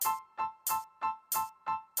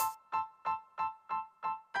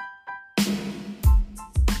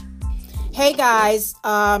Hey guys,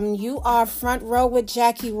 you are Front Row with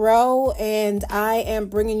Jackie Rowe, and I am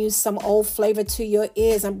bringing you some old flavor to your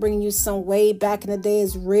ears. I'm bringing you some way back in the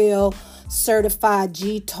days, real certified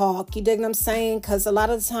G talk. You dig what I'm saying? Because a lot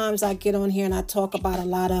of times I get on here and I talk about a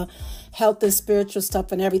lot of health and spiritual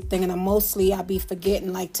stuff and everything, and I be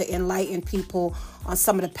forgetting like to enlighten people on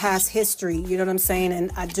some of the past history. You know what I'm saying?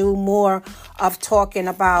 And I do more of talking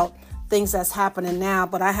about things that's happening now,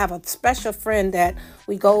 but I have a special friend that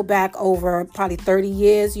we go back over probably 30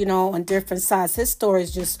 years, you know, on different sides. His story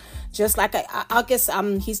is just like, I guess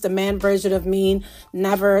he's the man version of me,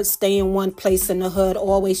 never stay in one place in the hood,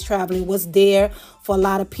 always traveling, was there for a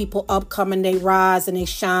lot of people upcoming, they rise and they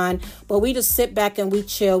shine, but we just sit back and we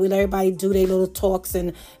chill. We let everybody do their little talks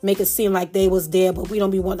and make it seem like they was there, but we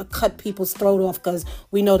don't be wanting to cut people's throat off because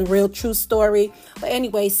we know the real true story. But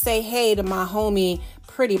anyway, say hey to my homie,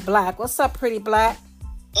 Pretty Black. What's up, Pretty Black?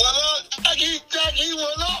 What up, Jackie?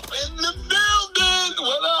 What up in the building?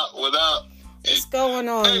 What up? What's going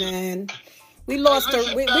on, man? We lost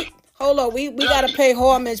hold on. We gotta pay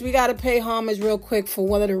homage. We gotta pay homage real quick for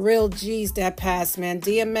one of the real G's that passed, man.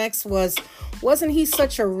 DMX wasn't he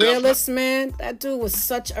such a realist, man? That dude was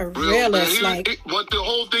such a realist. But the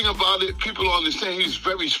whole thing about it, people don't understand he's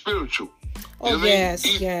very spiritual. Oh,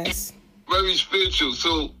 yes, yes. Very spiritual.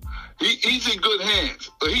 So he's in good hands.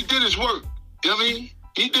 He did his work. You know what I mean?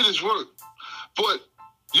 He did his work. But,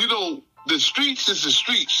 you know, the streets is the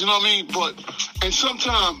streets. You know what I mean? And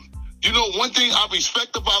sometimes, you know, one thing I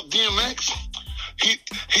respect about DMX,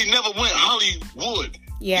 he never went Hollywood.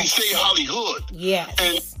 Yes. He stayed Hollywood. Yes.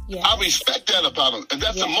 And yes. I respect that about him. And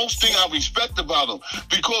that's the most thing I respect about him.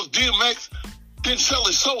 Because DMX didn't sell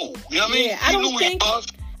his soul. You know what I mean?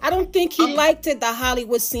 I don't think he liked it, the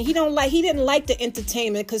Hollywood scene. He didn't like the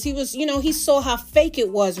entertainment because he was, you know, he saw how fake it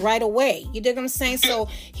was right away. You dig what I'm saying? So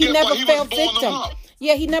he never fell victim.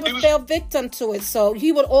 Yeah, he never fell victim to it. So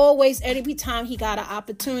he would always, every time he got an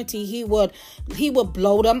opportunity, he would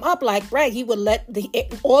blow them up. Like, right, he would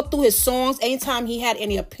all through his songs, anytime he had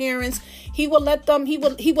any appearance, he would let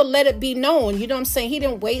it be known. You know what I'm saying? He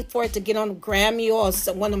didn't wait for it to get on the Grammy or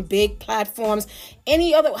one of them big platforms.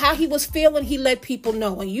 How he was feeling, he let people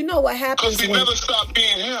know. And you know what happens because he never stopped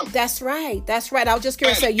being him. That's right. I was just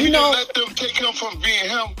going to say, you know. Let them take him from being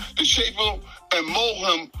him to shape him and mold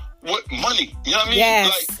him with money. You know what I mean?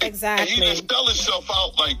 Yes, exactly. And he didn't sell himself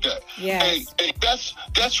out like that. Yes. And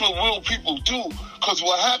that's what real people do. Because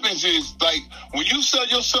what happens is, like, when you sell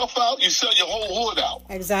yourself out, you sell your whole hood out.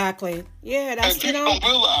 Exactly. Yeah, that's, and people don't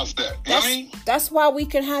realize that. You know what I mean? That's why we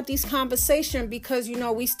can have these conversations, because, you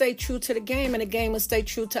know, we stay true to the game and the game will stay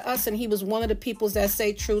true to us. And he was one of the people that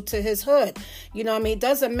stay true to his hood. You know what I mean? It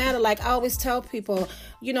doesn't matter. Like I always tell people,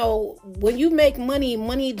 you know, when you make money,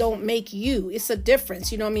 money don't make you. It's a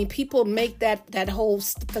difference. You know what I mean? People make that whole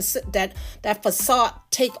that facade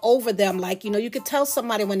take over them. Like, you know, you could tell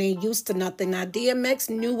somebody when they're used to nothing. Now, DMX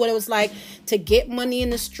knew what it was like to get money in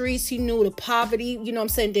the streets. He knew the poverty, you know what I'm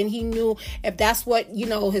saying? Then he knew if that's what, you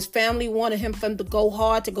know, his family wanted him to go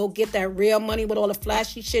hard, to go get that real money with all the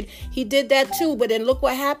flashy shit. He did that too. But then look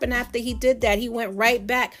what happened after he did that. He went right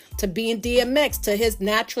back to being DMX, to his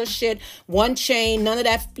natural shit, one chain, none of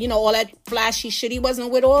that, you know, all that flashy shit. He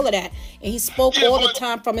wasn't with all of that. And he spoke all the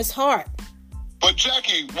time from his heart. But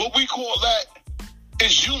Jackie, what we call that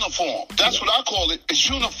is uniform. That's what I call it. It's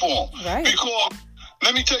uniform. Right. Because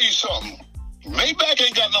let me tell you something. Maybach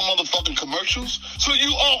ain't got no motherfucking commercials, so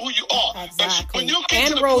you are who you are. Exactly.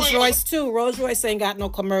 And Rolls Royce too. Rolls Royce ain't got no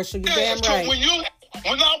commercial. You damn right. So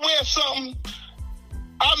when I wear something,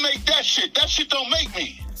 I make that shit. That shit don't make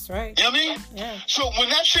me. That's right. You know what I mean? Yeah. So when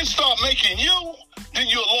that shit start making you, then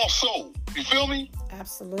you're a lost soul. You feel me?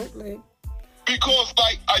 Absolutely. Because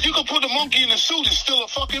like you can put a monkey in a suit, it's still a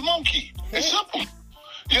fucking monkey. Yeah. It's simple.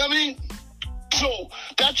 You know what I mean? So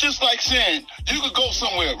that's just like saying you could go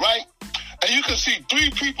somewhere, right? And you can see three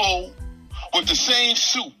people with the same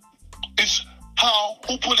suit. It's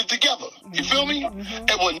who put it together. You feel me? Mm-hmm.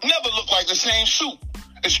 It would never look like the same suit.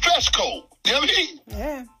 It's dress code. You know what I mean?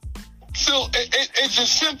 Yeah. So it's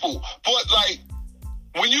just simple. But like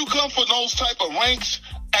when you come from those type of ranks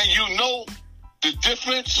and you know the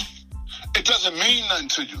difference, it doesn't mean nothing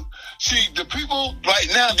to you. See, the people right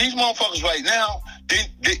now, these motherfuckers right now, they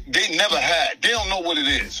never had. They don't know what it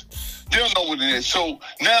is. They don't know what it is. So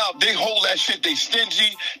now they hold that shit. They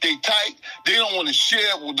stingy. They tight. They don't want to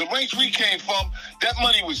share. Well, the ranks we came from, that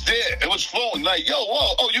money was there. It was flowing. Like, yo,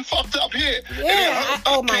 whoa, oh, you fucked up here. Yeah.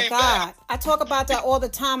 Oh my God. I talk about that all the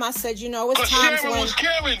time. I said, it's times when was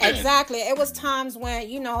caring then. Exactly. It was times when,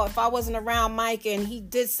 if I wasn't around Mike and he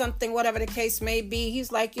did something, whatever the case may be,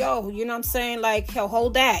 he's like, yo, you know what I'm saying? Like, he'll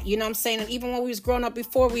hold that. You know what I'm saying? And even when we was growing up,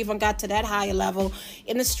 before we even got to that higher level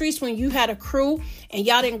in the streets, when you had a crew and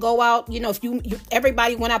y'all didn't go out, if you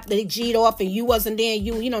everybody went up, they G'd off and you wasn't there,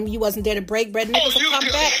 you wasn't there to break bread. Niggas would come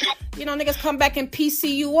back. Niggas come back and PC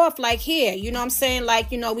you off like, here, you know what I'm saying? Like,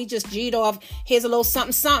 we just G'd off. Here's a little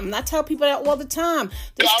something, something. I tell people that all the time.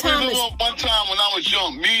 I remember one time when I was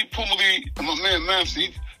young, me, Pumali, and my man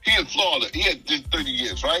Mamsie, he in Florida. He had just 30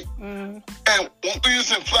 years, right? And when we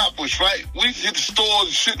was in Flatbush, right? We used to hit the stores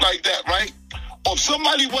and shit like that, right? Or if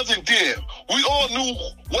somebody wasn't there, we all knew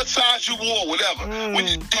what size you wore, whatever. When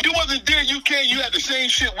you wasn't there, you had the same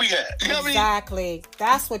shit we had. You know what I mean? Exactly.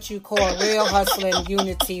 That's what you call real hustling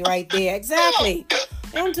unity right there. Exactly.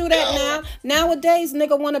 They don't do that now. Nowadays,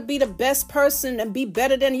 nigga want to be the best person and be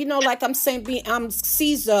better than, like I'm saying, I'm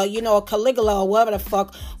Caesar, or Caligula or whatever the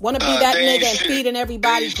fuck. Want to be that nigga and feeding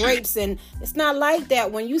everybody grapes. And it's not like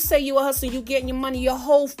that. When you say you a hustler, you getting your money, your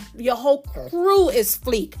whole crew is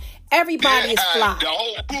fleek. Everybody is fly. The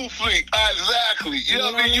whole crew fleek. Exactly. You know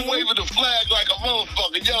what I mean? You waving the flag like a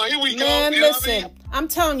motherfucker. Yo, here we go. Man, listen. I'm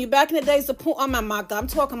telling you, back in the days, I'm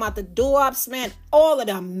talking about the Doo-Ops, man. All of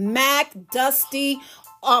them. Mac, Dusty,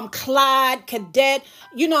 Clyde, Cadet,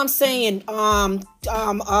 you know what I'm saying?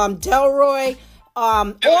 Delroy, all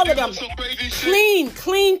of them.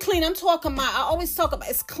 Clean. I'm talking about, I always talk about,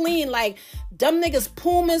 it's clean. Like, them niggas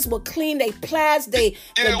Pumas were clean. They plaids, they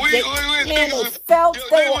felt, these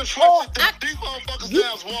motherfuckers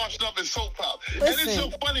now is washed up in soap pop. And it's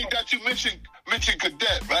so funny that you mentioned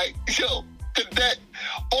Cadet, right? Yo, Cadet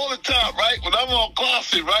all the time, right? When I'm on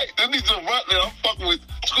Glossy, right? Then these are Rutland, I'm fucking with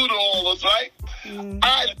Scooter Allers, right?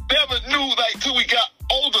 I never knew, till we got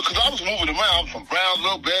older, because I was moving around from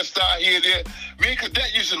Brownsville, Bed-Stuy, here, there. Me and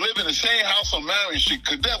Cadet used to live in the same house on Marion Street.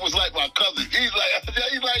 Cadet was like my cousin. He's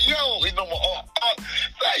like, yo, he know my aunt.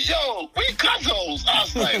 Like, yo, we cousins. I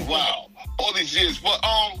was like, wow, all these years. But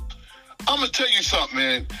I'm gonna tell you something,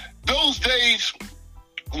 man. Those days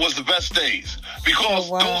was the best days, because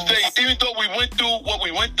those days, even though we went through what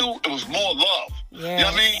we went through, it was more love. Yes, you know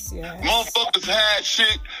what I mean? Yes. Motherfuckers had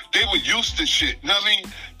shit. They were used to shit. You know what I mean?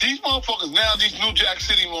 These motherfuckers now, these New Jack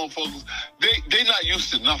City motherfuckers, they not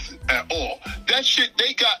used to nothing at all. That shit,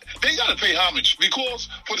 they got to pay homage, because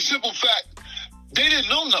for the simple fact, they didn't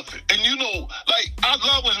know nothing. And I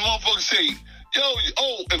love when motherfuckers say, yo,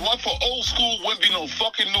 if it wasn't for old school, wouldn't be no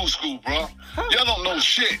fucking new school, bro. Y'all don't know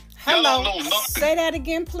shit. Y'all don't know nothing. Say that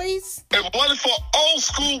again, please. If it wasn't for old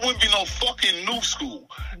school, wouldn't be no fucking new school.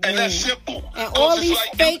 And that's simple. And all these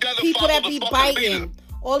fake people that be biting.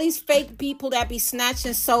 All these fake people that be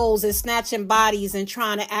snatching souls and snatching bodies and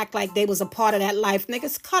trying to act like they was a part of that life.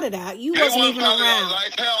 Niggas, cut it out. You wasn't even around.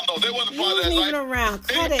 Hell no, they wasn't part of that life. You wasn't even around.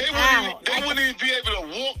 Cut it out. They wouldn't even be able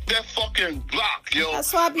to walk that fucking block, yo.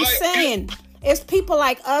 That's what I be saying. It's people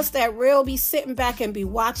like us that real be sitting back and be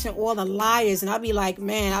watching all the liars. And I be like,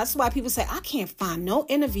 man, that's why people say, I can't find no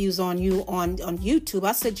interviews on you on YouTube.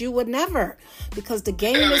 I said, you would never. Because the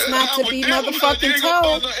game is not to be motherfucking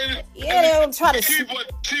told. Yeah, they don't try to see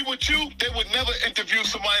with you, they would never interview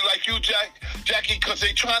somebody like you, Jackie, because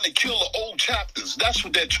they trying to kill the old chapters. That's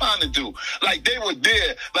what they're trying to do. Like, they were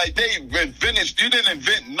there. Like, they invented. You didn't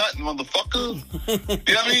invent nothing, motherfucker.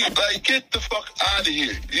 You know what I mean? Like, get the fuck out of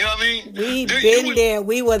here. You know what I mean? There.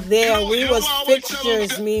 We were there. We was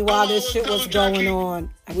fixtures, meanwhile this shit was going on.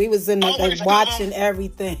 We was in watching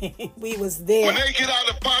everything. We was there. When they get out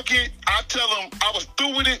of pocket, I tell them I was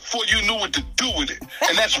through with it before you knew what to do with it.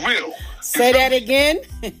 And that's real. Say that again.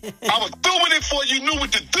 I was through with it before you knew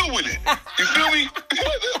what to do with it. You feel me?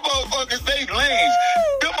 Them motherfuckers, they lanes.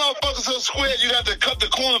 Them motherfuckers so square, you have to cut the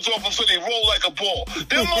corners off them so they roll like a ball.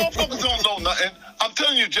 Them motherfuckers don't know nothing. I'm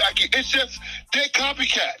telling you, Jackie, it's just, they're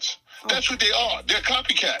copycats. That's what they are. They're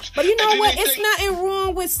copycats. But you know what? It's nothing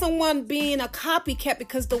wrong with someone being a copycat,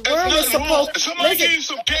 because the world is supposed... Somebody gave you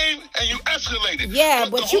some game and you escalated. Yeah,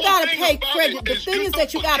 but you got to pay credit. The thing is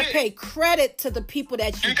that you got to pay credit to the people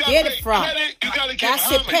that you get it from.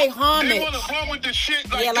 That's it. Pay homage. They want to run with the shit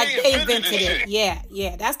like they invented it.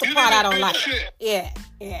 Yeah. That's the part I don't like. Yeah.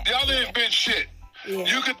 Y'all didn't invent shit. Yeah.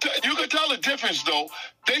 You could tell the difference, though.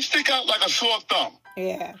 They stick out like a sore thumb.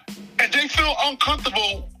 Yeah. And they feel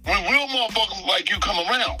uncomfortable when real motherfuckers like you come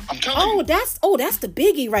around. I'm telling you. That's the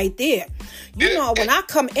biggie right there. You know, when I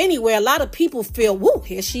come anywhere, a lot of people feel, woo,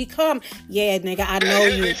 here she come. Yeah, nigga, I know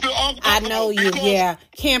you. I know you. Yeah.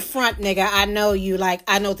 Can't front, nigga. I know you. Like,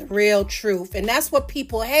 I know the real truth. And that's what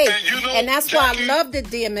people hate. And that's why I love the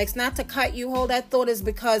DMX. Not to cut you, hold that thought, is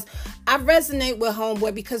because I resonate with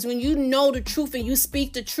Homeboy, because when you know the truth and you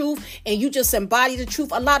speak the truth and you just embody the truth,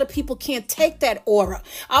 a lot of people can't take that aura.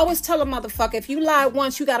 I always tell a motherfucker, if you lie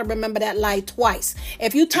once, you got to remember that lie twice.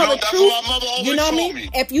 If you tell the truth, you know what I mean?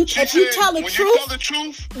 If you tell the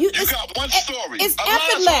truth, you got one story. It's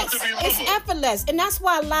effortless. It's effortless. And that's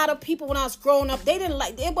why a lot of people, when I was growing up, they didn't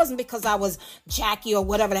like, it wasn't because I was Jackie or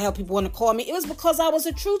whatever the hell people want to call me. It was because I was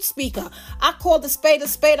a truth speaker. I called a spade,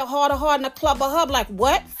 a heart, and a club, a hub. Like,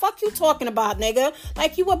 what? Fuck you talking about, nigga?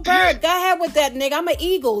 Like, you a bird. Yeah. Go ahead with that, nigga. I'm an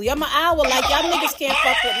eagle. I'm an owl. Like, y'all niggas can't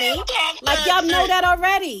fuck with me. Like, y'all know that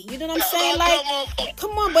already. You know what I'm saying? Like,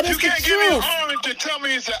 come on, but it's the truth. You can't give me an orange and tell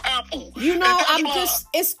me it's an apple. You know, I'm just,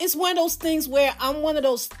 it's one of those things where I'm one of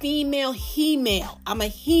those female he-male. I'm a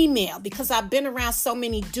he-male because I've been around so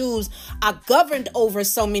many dudes. I governed over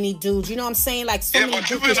so many dudes. You know what I'm saying? Like, so many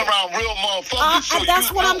dudes. Yeah, but you've been around real motherfuckers. So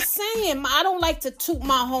that's what I'm saying. I don't like to toot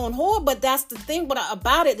my own horn, but that's the thing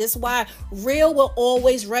about it. That's why real will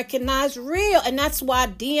always recognize real. And that's why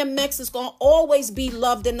DMX is going to always be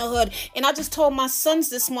loved in the hood. And I just told my sons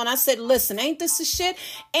this morning, I said, listen, ain't this a shit?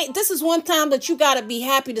 This is one time that you got to be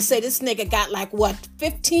happy to say this nigga got like, what,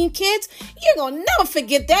 15 kids? You're going to never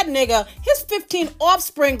forget that nigga. His 15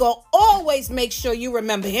 offspring going to always make sure you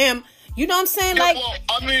remember him. You know what I'm saying? Yeah, like, well,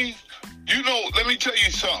 I mean, you know, let me tell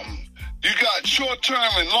you something. You got short term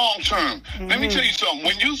and long term. Mm-hmm. Let me tell you something.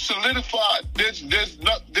 When you solidify, there's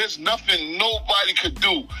nothing nobody could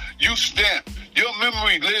do. You stamp. Your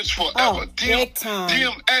memory lives forever. Oh, big time.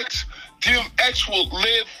 DMX will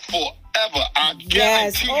live forever. I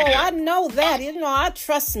guarantee you that. I know that. You know, I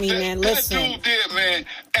trust me, man. Listen. That dude did, man.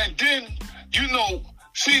 And then, you know,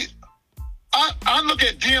 see, I look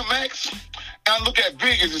at DMX. I look at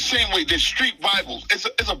Big as the same way. They're street Bibles. It's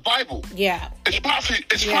a Bible. Yeah. It's prophecy.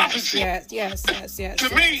 It's prophecy. Yes.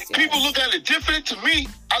 To me, people look at it different. To me,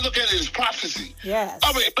 I look at it as prophecy. Yes.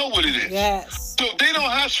 I already know what it is. Yes. So they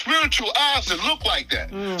don't have spiritual eyes that look like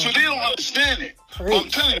that. So they don't understand it. I'm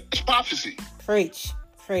telling you, it's prophecy. Preach.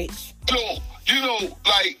 So, you know,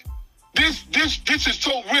 like, this is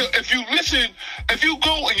so real. If you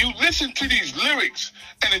go and you listen to these lyrics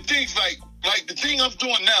and the things like the thing I'm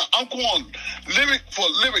doing now, I'm going lyric for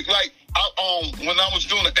lyric. Like, when I was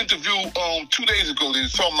doing an interview 2 days ago, they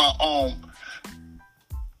was talking about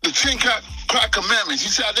the 10 commandments. He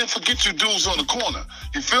said, I didn't forget you dudes on the corner.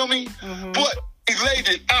 You feel me? Mm-hmm. But he laid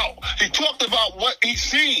it out. He talked about what he's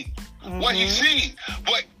seen. Mm-hmm. What he's seen.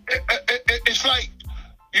 But it's like,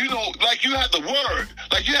 you know, like you had the word,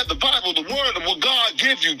 like you had the Bible, the word of what God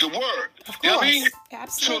gives you, the word. Of course. You know what I mean? So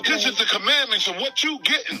Absolutely. this is the commandments of what you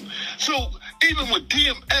getting. So even with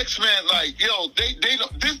DMX, man, like, yo, they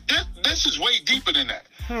don't, this is way deeper than that.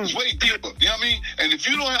 It's way deeper. You know what I mean? And if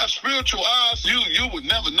you don't have spiritual eyes, you would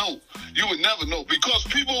never know. You would never know, because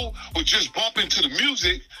people would just bump into the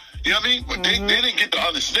music. You know what I mean? But they didn't get the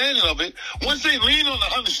understanding of it. Once they lean on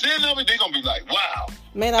the understanding of it, they're going to be like, wow.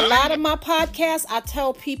 Man, a lot of my podcasts, I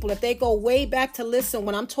tell people, if they go way back to listen,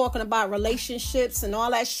 when I'm talking about relationships and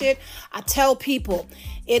all that shit, I tell people,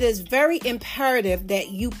 it is very imperative that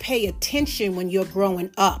you pay attention when you're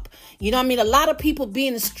growing up. You know what I mean? A lot of people be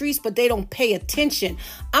in the streets, but they don't pay attention.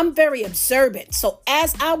 I'm very observant. So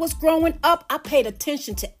as I was growing up, I paid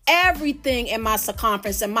attention to everything in my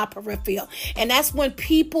circumference and my peripheral. And that's when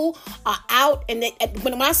people are out. And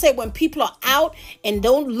when I say when people are out and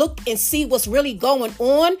don't look and see what's really going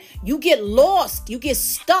on, you get lost. You get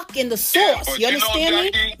stuck in the source. Yeah, you understand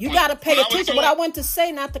me? Jackie, You got to pay attention. What I want to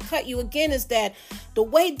say, not to cut you again, is that the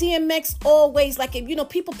way DMX always, like, if, you know,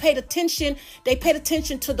 people paid attention, they paid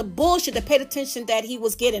attention to the bullshit. They paid attention that he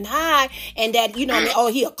was getting high and that, you know, I mean,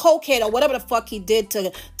 oh, he a cokehead or whatever the fuck he did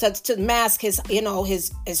to mask his, you know,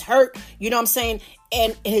 his hurt, you know what I'm saying,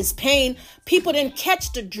 and his pain. People didn't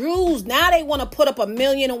catch the drules. Now they want to put up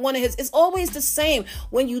 1,000,001 of his. It's always the same.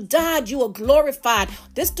 When you died, you were glorified.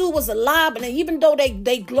 This dude was alive, and even though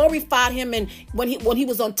they glorified him, and when he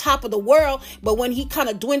was on top of the world, but when he kind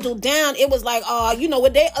of dwindled down, it was like, you know,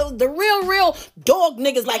 what the real dog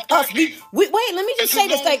niggas like us. Wait, let me just say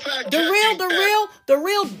this, like the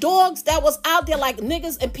real dogs that was out there, like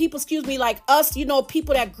niggas and people, like us, you know,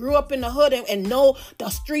 people that grew up in the hood and know the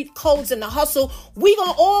street codes and the hustle. We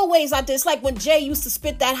gonna always out there. It's like when Jay used to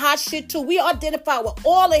spit that hot shit too. We identify with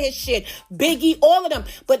all of his shit. Biggie, all of them.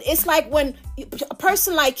 But it's like when a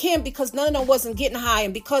person like him, because none of them wasn't getting high,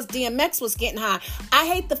 and because DMX was getting high, I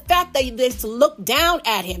hate the fact that they just look down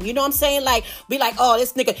at him. You know what I'm saying? Like, be like, oh,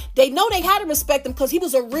 this nigga. They know they had to respect him because he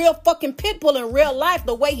was a real fucking pit bull in real life.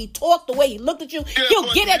 The way he talked, the way he looked at you,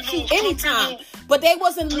 he'll get at you anytime. But they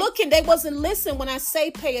wasn't looking. They wasn't listening. When I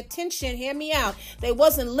say pay attention, hear me out. They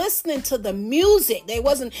wasn't listening to the music.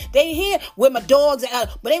 They hear with my dogs,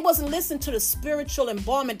 but they wasn't listening to the spiritual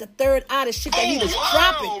embalmment, the third eye, the shit that he was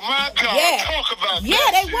dropping. Oh my God! Yeah, talk about they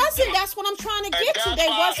that wasn't. shit. That's what I'm trying to get to. They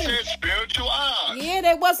I wasn't. said spiritual eyes. Yeah,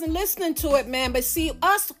 they wasn't listening to it, man. But see,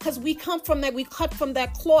 us, because we come from that, we cut from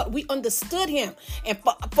that cloth. We understood him, and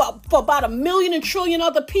for about 1 million and trillion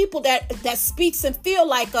other people that speaks and feel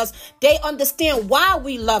like us, they understand why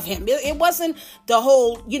we love him. It wasn't the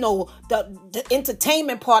whole, the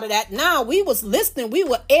entertainment part of that. Now we was listening. We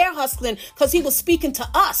were air hustling because he was speaking to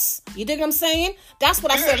us. You dig what I'm saying? That's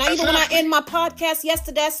what I said. Now, even when I end my podcast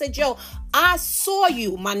yesterday, I said, Joe, I saw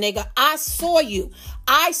you, my nigga. I saw you.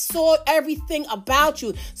 I saw everything about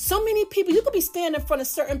you. So many people, you could be standing in front of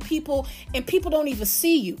certain people and people don't even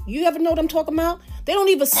see you. You ever know what I'm talking about? They don't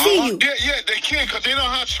even see you. Yeah, they can't because they don't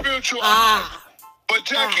have spiritual eyes. But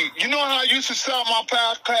Jackie, you know how I used to start my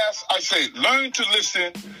podcast? I say, learn to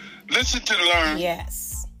listen to learn.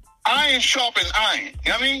 Yes. Iron sharpens iron.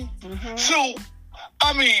 You know what I mean? Mm-hmm. So,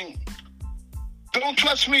 I mean, don't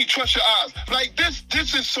trust me, trust your eyes. Like,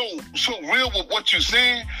 this is so real with what you're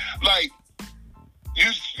saying. Like,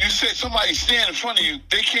 you said somebody stand in front of you,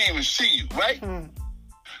 they can't even see you, right? Mm.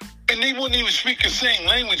 And they wouldn't even speak the same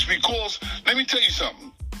language because, let me tell you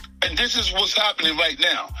something, and this is what's happening right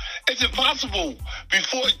now. It's impossible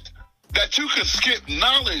before that you could skip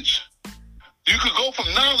knowledge. You could go from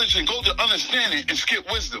knowledge and go to understanding and skip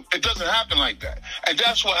wisdom. It doesn't happen like that. And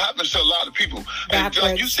that's what happens to a lot of people. And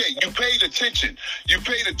like you said, you paid attention.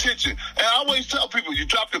 And I always tell people, you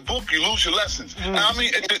drop the book, you lose your lessons. Mm. I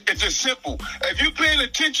mean, it's just simple. If you're paying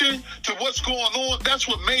attention to what's going on, that's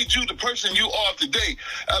what made you the person you are today.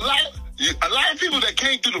 A lot of people that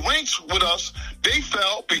came through the ranks with us, they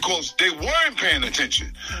fell because they weren't paying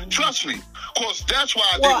attention. Mm-hmm. Trust me. Of course, that's why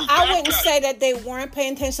I wouldn't say that they weren't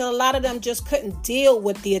paying attention. A lot of them just couldn't deal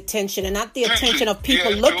with the attention, and not the attention of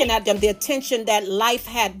people looking at them, the attention that life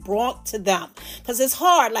had brought to them. Because it's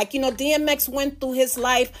hard. Like, DMX went through his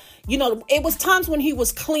life. It was times when he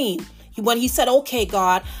was clean. When he said, okay,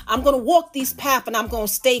 God, I'm going to walk these paths and I'm going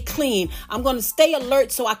to stay clean. I'm going to stay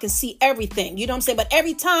alert so I can see everything. You know what I'm saying? But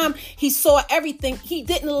every time he saw everything, he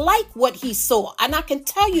didn't like what he saw. And I can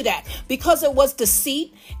tell you that because it was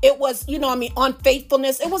deceit. It was,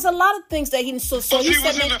 unfaithfulness. It was a lot of things that he saw. So he said,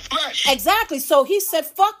 was in the flesh. Exactly. So he said,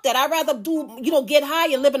 fuck that. I'd rather get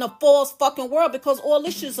high and live in a false fucking world because all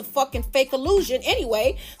this shit is a fucking fake illusion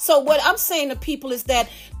anyway. So what I'm saying to people is that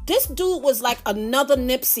this dude was like another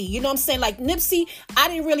Nipsey. You know what I'm saying? Like Nipsey, I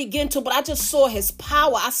didn't really get into, but I just saw his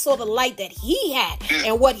power. I saw the light that he had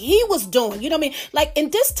and what he was doing. You know what I mean? Like in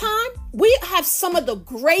this time, we have some of the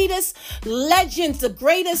greatest legends, the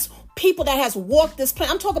greatest people that has walked this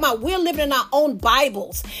planet. I'm talking about we're living in our own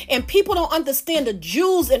Bibles, and people don't understand the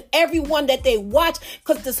Jews and everyone that they watch,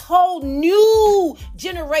 because this whole new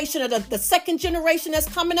generation of the second generation that's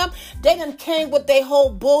coming up, they done came with their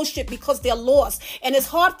whole bullshit because they're lost, and it's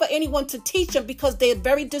hard for anyone to teach them because they're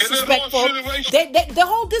very disrespectful. The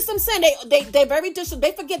whole I'm saying they very disrespectful.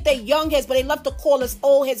 They forget they're young heads, but they love to call us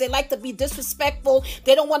old heads. They like to be disrespectful.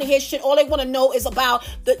 They don't want to hear shit. All they want to know is about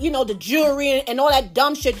the jewelry and all that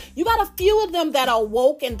dumb shit. You got a few of them that are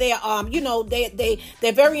woke and they're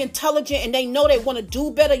they're very intelligent and they know they want to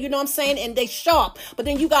do better, you know what I'm saying, and they sharp. But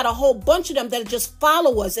then you got a whole bunch of them that are just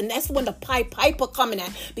followers, and that's when the Piper coming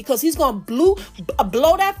at, because he's gonna blow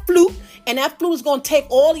that flute, and that flute is gonna take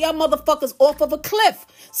all y'all motherfuckers off of a cliff.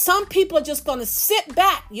 Some people are just gonna sit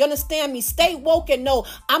back, you understand me, stay woke and know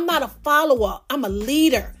I'm not a follower, I'm a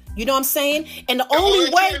leader. You know what I'm saying? And the only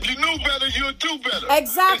way... If you knew better, you'll do better.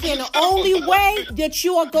 Exactly. And the only way that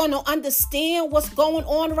you are going to understand what's going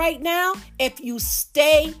on right now, if you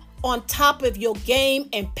stay on top of your game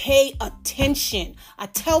and pay attention. I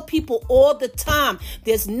tell people all the time,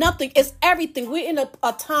 there's nothing, it's everything. We're in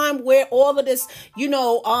a time where all of this,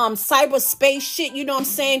 cyberspace shit, you know what I'm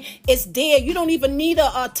saying, it's there. You don't even need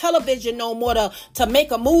a television no more to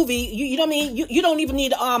make a movie. You know what I mean? You don't even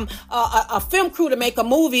need a film crew to make a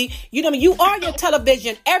movie. You know what I mean? You are your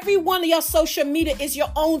television. Every one of your social media is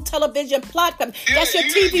your own television platform. That's your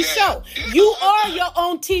TV show. You are your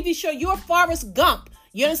own TV show. You're Forrest Gump.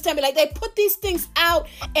 You understand me? Like, they put these things out,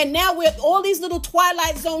 and now we're all these little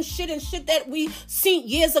Twilight Zone shit and shit that we seen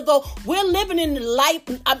years ago. We're living in the light.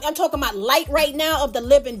 I'm talking about light right now of the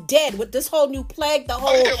living dead with this whole new plague, the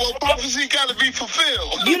whole... Yeah, well, prophecy got to be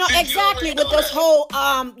fulfilled. You know, exactly, with this whole,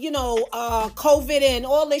 COVID and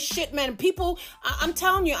all this shit, man. People, I'm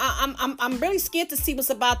telling you, I'm really scared to see what's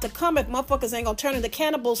about to come if motherfuckers ain't gonna turn into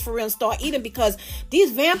cannibals for real and start eating, because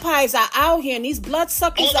these vampires are out here and these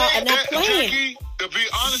bloodsuckers are not playing. Jackie, to be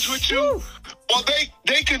honest with you, well,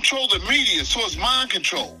 they control the media, so it's mind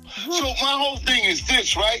control. So my whole thing is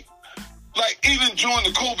this, right? Like, even during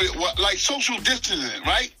the COVID, like social distancing,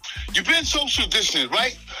 right? You've been social distancing,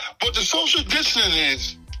 right? But the social distancing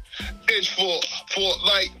is for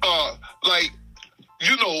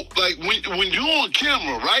when you're on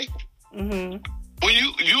camera, right? Mm-hmm. When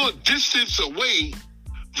you're a distance away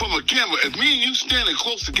from a camera, if me and you standing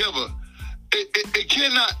close together,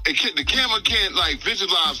 the camera can't like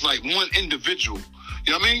visualize like one individual.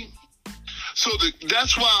 You know what I mean? So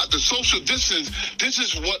that's why the social distance. This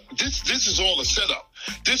is all a setup.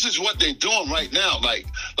 This is what they're doing right now. Like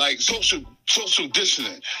social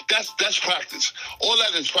distancing. That's practice. All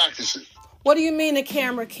that is practicing. What do you mean the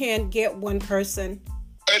camera can't get one person?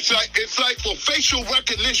 It's like for facial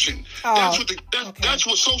recognition. Oh, that's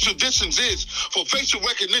what social distance is, for facial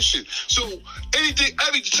recognition. So soon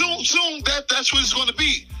that's what it's going to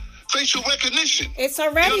be. Facial recognition. It's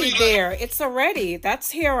already there. It's already. That's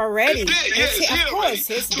here already. It's here, of course,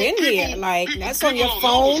 already. It's been here. Like, that's on your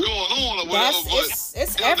phone.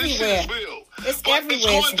 It's everywhere. It's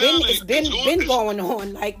everywhere. It's been going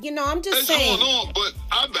on. Like, I'm just saying. It's going on, but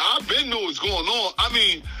I've been knowing what's going on. I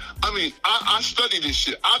mean, I study this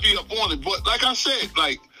shit. I be up on it. But like I said,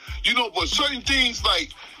 but certain things,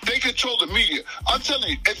 like, they control the media. I'm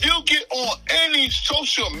telling you, if you get on any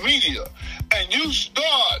social media and you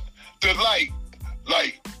start to like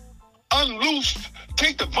unloose,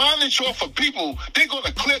 take the bondage off of people, they're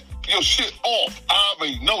gonna clip your shit off. I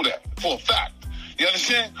already know that for a fact. You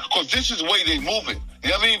understand? Because this is the way they move it. You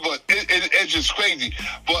know what I mean? But it's just crazy.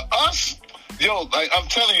 But us, like I'm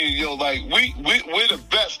telling you, like we're the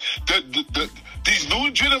best. These new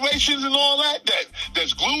generations and all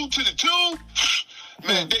that's glued to the tube.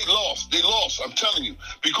 Man, they lost. I'm telling you,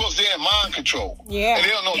 because they're in mind control. Yeah, and they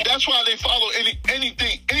don't know. That's why they follow anything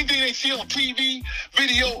they see on TV,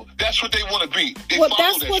 video. That's what they want to be.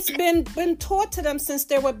 That's what's been taught to them since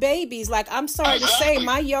they were babies. Like, I'm sorry to say,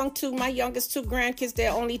 my youngest two grandkids,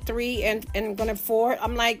 they're only 3 and gonna 4.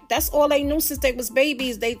 I'm like, that's all they knew since they was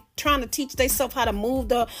babies. They trying to teach themselves how to move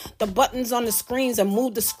the buttons on the screens and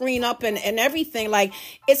move the screen up and everything. Like,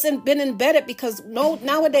 it's been embedded, because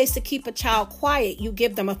nowadays, to keep a child quiet, you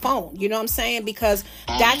give them a phone. You know what I'm saying? Because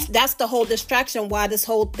that's the whole distraction why this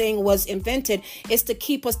whole thing was invented, is to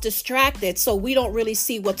keep us distracted so we don't really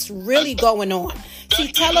see what's really going on. See,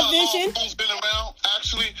 television. Phone's been around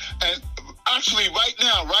actually right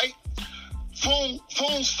now, right?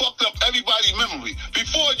 Phones fucked up everybody's memory.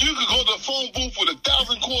 Before, you could go to the phone booth with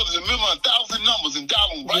 1,000 quarters and remember 1,000 numbers and dial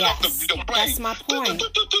them right off the brain. That's my point.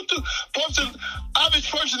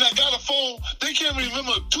 Average person that got a phone, they can't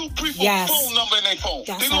remember 2 people phone number in their phone.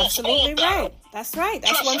 That's they lost absolutely all right. That's right.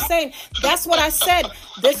 That's what I'm saying. That's what I said.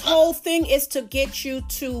 This whole thing is to get you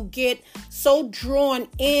to get so drawn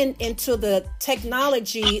into the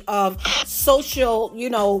technology of social,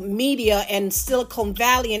 media and Silicon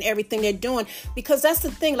Valley and everything they're doing. Because that's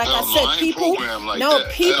the thing. Like I said, people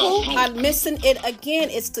are missing it again.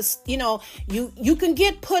 It's to, you can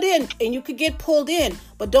get put in and you can get pulled in,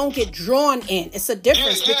 but don't get drawn in. It's a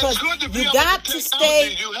difference, because you got to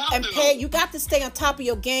stay and pay. You got to stay on top of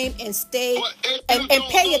your game and stay and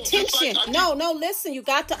pay attention. No, listen, you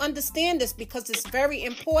got to understand this, because it's very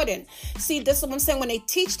important. See, this is what I'm saying. When they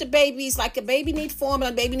teach the babies, like, a baby need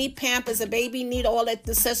formula, a baby need Pampers, a baby need all the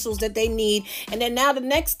essentials that they need. And then now the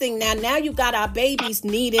next thing, now you got our babies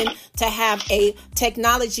needing to have a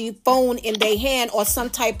technology phone in their hand, or some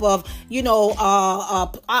type of, iPod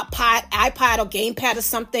or gamepad or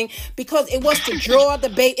something, because it wants to draw the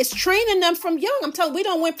baby. It's training them from young. I'm telling you, we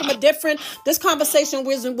don't went from this conversation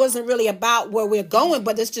wasn't really about where we're going,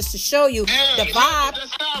 but it's just to show you the vibe.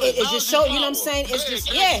 It's just show, you know what I'm saying? It's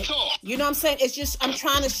just, you know what I'm saying? It's just, I'm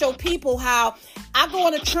trying to show people how I go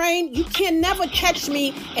on a train. You can never catch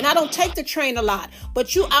me, and I don't take the train a lot.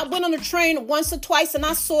 But I went on the train once or twice, and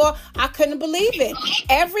I couldn't believe it.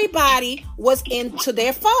 Everybody was into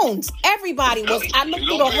their phones. Everybody was. I looked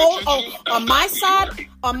through the whole,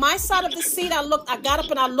 on my side of the seat, I got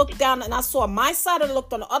up and I looked down, and I saw my side, and I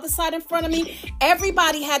looked on the other side in front of me.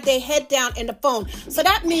 Everybody had their head down in the phone. So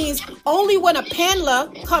that means only when a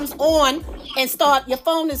pendler comes on and start, your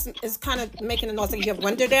phone is kind of making a noise like you have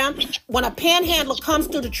window down. When a panhandler comes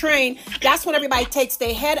through the train, that's when everybody takes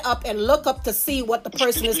their head up and look up to see what the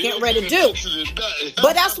person is getting ready to do.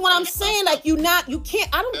 But that's what I'm saying. Like, you can't,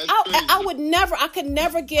 I could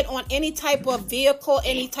never get on any type of vehicle,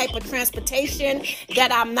 any type of transportation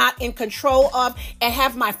that I'm not in control of and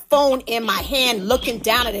have my phone in my hand looking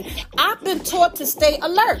down at it. I've been taught to stay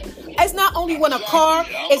alert. It's not only when a car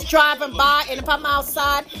is driving by and if I'm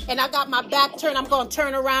outside and I got my back turned, I'm going to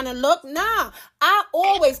turn around and look. Nah,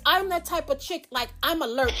 I'm that type of chick. Like, I'm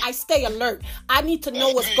alert. I stay alert. I need to know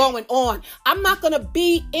what's going on. I'm not going to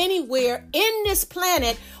be anywhere in this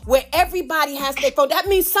planet where everybody has their phone. That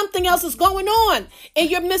means something else is going on and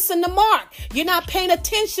you're missing the mark. You're not paying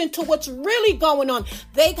attention to what's really going on.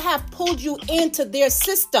 They have pulled you into their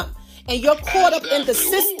system. And you're caught up in the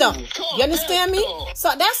system. You understand me? So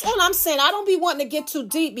that's all I'm saying. I don't be wanting to get too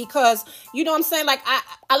deep because, you know what I'm saying? Like,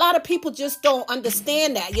 a lot of people just don't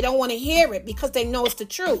understand that. You don't want to hear it because they know it's the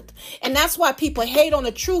truth. And that's why people hate on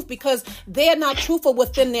the truth, because they're not truthful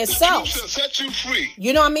within themselves. The truth shall set you free.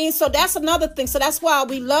 You know what I mean? So that's another thing. So that's why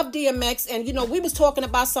we love DMX. And, you know, we was talking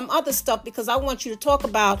about some other stuff because I want you to talk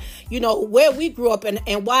about, you know, where we grew up and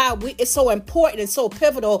why it's so important and so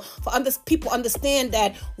pivotal for people understand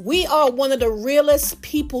that we are one of the realest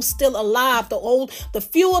people still alive. The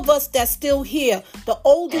few of us that's still here, the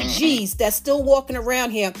older G's that's still walking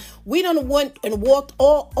around here. We done went and walked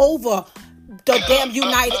all over the damn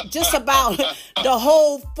United, just about the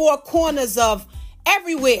whole four corners of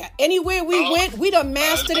everywhere. Anywhere we went, we done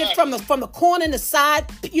mastered it from the corner and the side,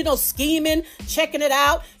 you know, scheming, checking it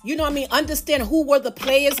out. You know what I mean? Understand who were the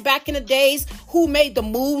players back in the days, who made the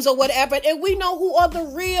moves or whatever. And we know who are the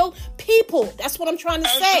real people. That's what I'm trying to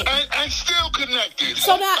say. And still connected.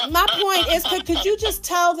 So now, my point is, could you just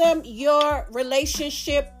tell them your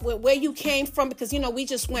relationship with where you came from? Because, you know, we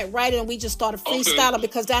just went right in and we just started freestyling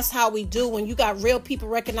because that's how we do. When you got real people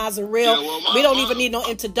recognizing real, we don't even need no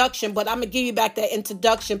introduction. But I'm going to give you back that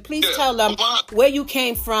introduction. Please tell them where you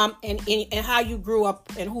came from and how you grew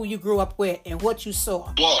up and who you grew up with and what you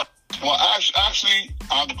saw. Well, actually,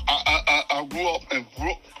 I grew up in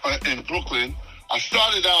Brooklyn. I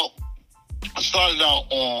started out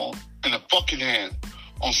in a Buckingham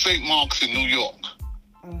on St. Mark's in New York.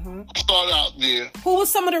 Mm-hmm. I started out there. Who was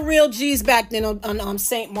some of the real G's back then on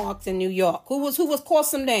St. Mark's in New York? Who was call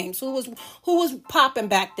some names? Who was popping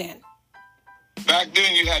back then? Back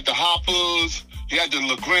then, you had the Hoppers, you had the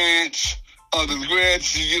LeGrants,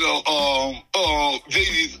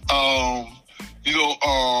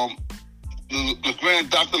 LeGrand,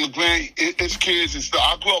 Dr. LeGrand, his kids and stuff.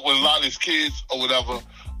 I grew up with a lot of his kids or whatever.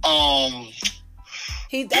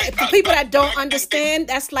 For people that don't understand,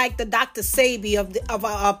 that's like the Dr. Sabi of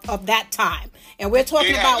that time. And we're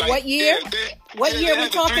talking about what year? What year we're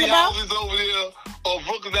talking about? Over there,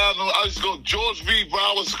 Brooklyn Avenue. I used to go to George V.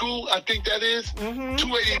 Brower School, I think that is. Mm-hmm.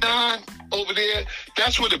 289 over there.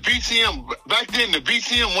 That's where the BCM, back then the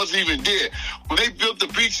BCM wasn't even there. When they built the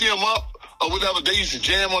BCM up or whatever, they used to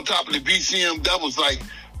jam on top of the BCM. That was like,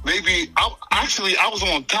 maybe, I was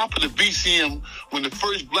on top of the BCM when the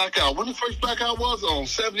first blackout was on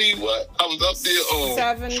 70, what? I was up there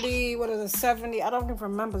 70, what is it, 70? I don't even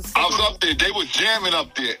remember. 70. I was up there. They were jamming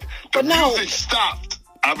up there. The music stopped.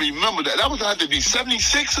 I remember that. That was had to be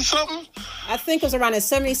 76 or something. I think it was around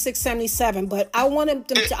 76, 77. But I wanted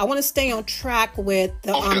them I want to stay on track with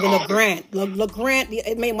the LeGrand. LeGrand.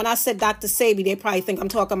 I mean, when I said Dr. Sabi, they probably think I'm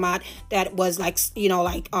talking about that was like, you know,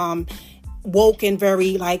 like woke and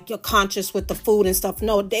very like conscious with the food and stuff.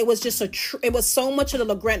 No, it was just it was so much of the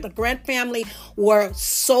LeGrand family were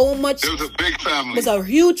so much. It was a big family. It was a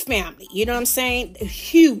huge family. You know what I'm saying?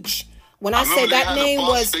 Huge. When I say that name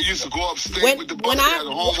was, they used to go upstate with the bus. They had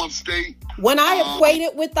a home upstate. When I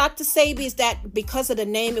equated with Dr. Sabi, is that because of the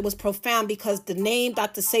name, it was profound because the name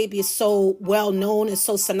Dr. Sabi is so well known and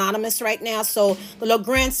so synonymous right now. So the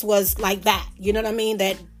LeGrands was like that. You know what I mean?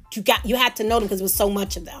 That you had to know them because there was so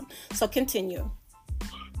much of them. So continue.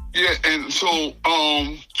 Yeah, and so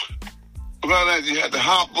around that you had the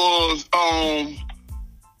Hoppers.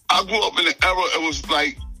 I grew up in the era. It was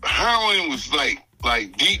like heroin was like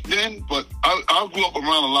deep then, but I grew up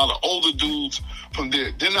around a lot of older dudes from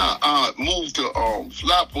there. Then I moved to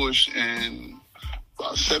Flatbush in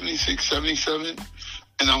about 76, 77,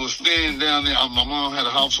 and I was staying down there. My mom had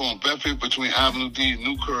a house on Bedford between Avenue D and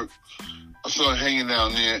Newkirk. I started hanging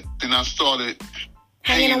down there. Then I started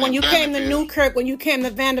hanging when you came to Newkirk, when you came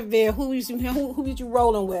to Vanderveer, who was you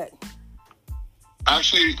rolling with?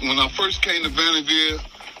 Actually, when I first came to Vanderveer,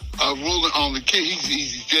 I was rolling on the kid.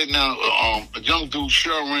 He's dead now. A young dude,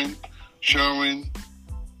 Sherwin. Rest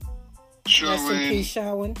in peace,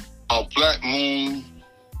 Sherwin. Black Moon.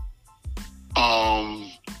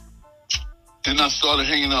 Then I started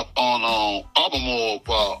hanging up on Albemarle,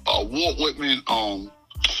 Walt Whitman.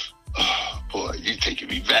 Boy, you taking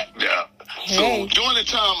me back now. Hey. So during the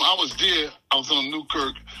time I was there, I was on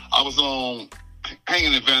Newkirk. I was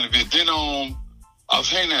hanging at Vanderbilt. Then I was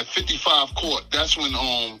hanging at 55 Court. That's when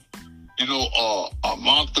Mark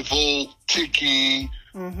DeVoe, Tiki.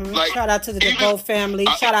 Mm-hmm. Like, shout out to the DeVoe family.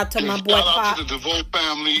 Shout out to my boy Pop. Shout out to the DeVoe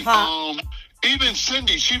family. Pop. Even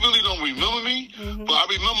Cindy, she really don't remember me, but I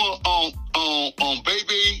remember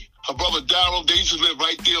Baby, her brother Darryl. They used to live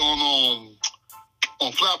right there on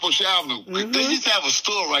Flatbush Avenue. They used to have a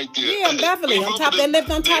store right there. Yeah, Beverly. They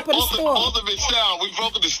lived on top of the store. Ultimate Sound. We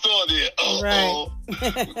broke the store there. Right.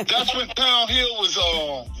 That's when Town Hill was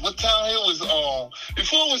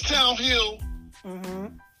before it was Town Hill.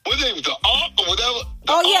 What name was the Ark or whatever?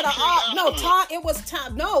 The Ark. It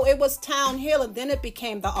was Town Hill, and then it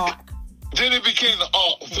became the Ark. Then it became the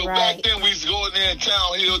Ark. So back then we used to go in there in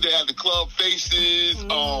Town Hill. They had the Club Faces.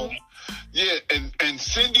 And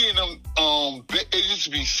Cindy and them. It used to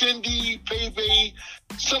be Cindy, Baby,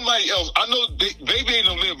 somebody else. I know Baby and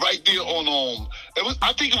them lived right there on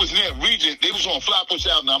I think it was near Regent. They was on Flatbush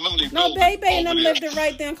Avenue. I remember Baby and them lived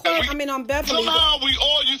right there on Beverly. Somehow we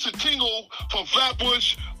all used to tingle from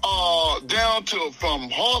Flatbush down from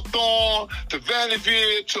Hawthorne to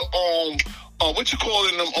Vanderbilt to what you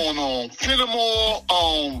calling them on Fenimore,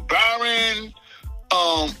 Barron.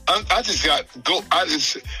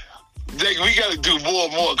 We got to do more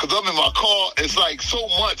and more because I'm in my car. It's like so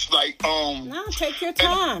much No, take your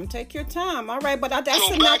time. Take your time. All right, but that's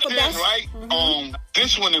so enough back of then, that. Right?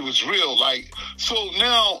 This one it was real. So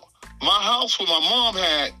now my house where my mom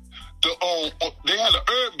had they had an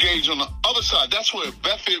herb gauge on the other side. That's where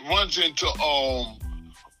Bedford runs into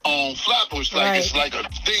Flatbush. It's like a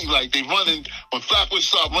thing. Like they running when Flatbush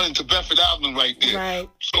start running to Bedford Avenue right there. Right.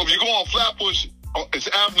 So if you go on Flatbush. It's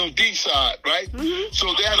Avenue D side, right?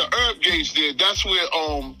 So they had an herb gauge there. That's where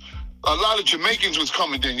a lot of Jamaicans was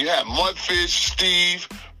coming in. You had Mudfish, Steve,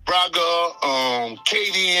 Braga,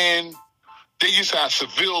 Cadian. They used to have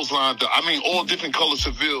Sevilles lined up. I mean, all different color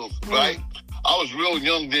Sevilles, right? I was real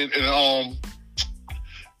young then, and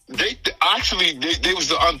they was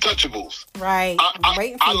the Untouchables. Right.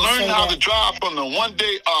 I learned how to drive from the one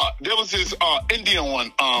day. There was this Indian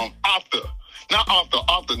one, Arthur. Not Arthur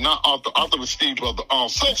was Steve's brother.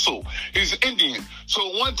 So he's an Indian. So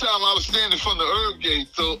one time I was standing from the herb gate.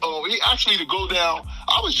 So he asked me to go down.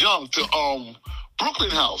 I was young to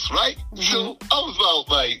Brooklyn House, right? So I was about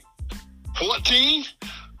 14.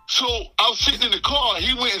 So I was sitting in the car.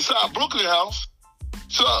 He went inside Brooklyn House.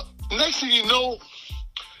 So next thing you know,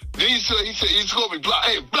 then he said he's gonna be black.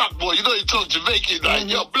 Hey, black boy, you know he talk Jamaican, like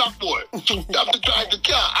yo, black boy. You have to drive the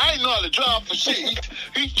car. I ain't know how to drive for shit.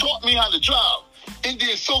 He taught me how to drive.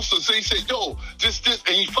 Indian Sosa. So he said, yo, this,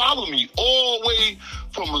 and he followed me all the way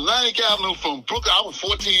from Atlantic Avenue, from Brooklyn. I was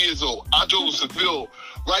 14 years old. I drove to Seville,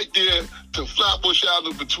 right there to Flatbush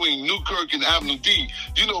Avenue between Newkirk and Avenue D.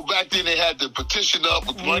 You know, back then they had the petition up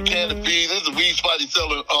with one can of beans. There's a weed spot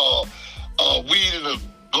selling weed in a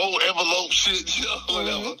gold envelope shit,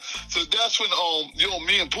 whatever. So that's when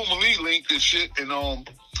me and Puma Lee linked this shit, and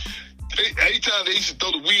anytime they used to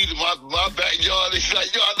throw the weed in my backyard, they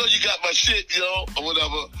like, yo, I know you got my shit, or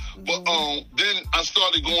whatever. But then I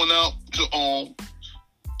started going out to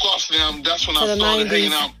Clarkson. That's when I started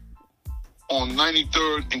hanging out on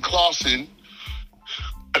 93rd and Clarkson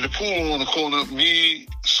at the pool on the corner. Me,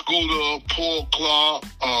 Scooter, Paul Clark,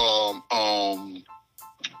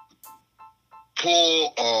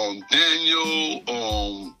 Paul, Daniel,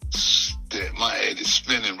 my head is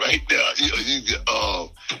spinning right now.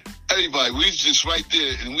 Everybody, we was just right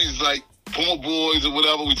there, and we was like Puma Boys or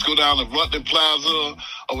whatever. We'd go down to Rutland Plaza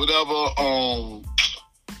or whatever.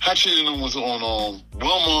 Hatchet and them was on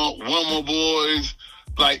Wilma Boys.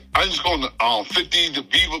 Like, I just go on 50, the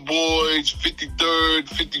Beaver Boys, 53rd,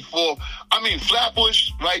 54. I mean, Flatbush,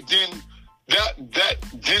 right then.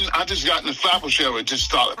 Then I just got in the Flatbush era. It just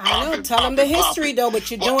started popping. I know. Tell them the history, though,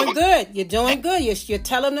 but you're doing good. You're doing good. You're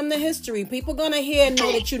telling them the history. People going to hear and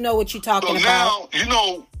know that you know what you're talking about. So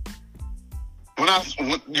now, when I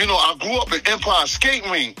grew up in Empire Skate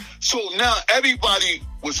Ring. So now everybody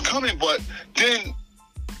was coming, but then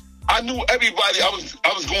I knew everybody. I was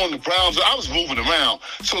going to Brownsville. I was moving around.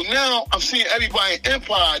 So now I'm seeing everybody in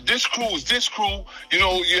Empire. This crew was this crew.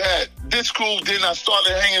 You had this crew. Then I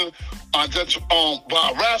started hanging by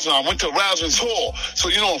Razzin. I went to Razzin's Hall. So,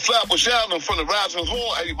 on Flatbush Avenue, in front of Razzin's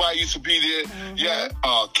Hall, everybody used to be there. Yeah,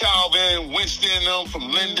 Calvin, Winston, them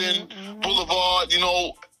from Linden Boulevard,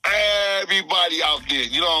 Everybody out there,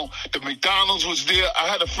 you know, the McDonald's was there. I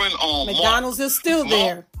had a friend on McDonald's is still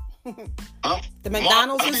there. Huh? The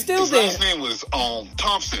McDonald's is still there. His name was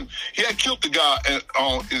Thompson. He had killed the guy and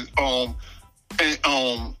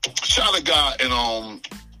shot a guy in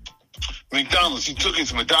McDonald's. He took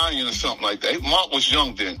his medallion or something like that. Mark was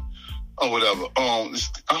young then, or whatever.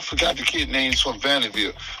 I forgot the kid name. He's from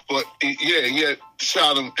Vanderbilt, but yeah, he had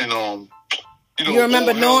shot him and you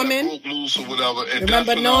remember Norman? Loose or whatever. And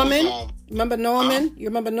remember Norman? Remember Norman? Huh? You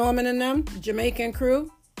remember Norman and them Jamaican crew?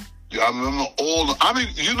 Yeah, I remember all. I mean,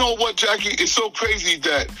 you know what, Jackie? It's so crazy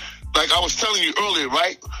that, like I was telling you earlier,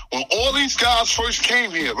 right? When all these guys first came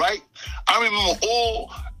here, right? I remember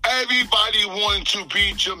everybody wanted to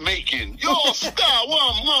be Jamaican. Yo, stop,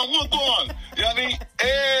 what going on? You know what I mean?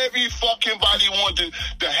 Every fucking body wanted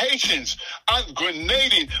the Haitians.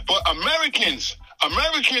 Grenadian, but Americans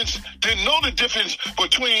didn't know the difference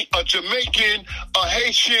between a Jamaican, a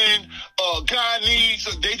Haitian, a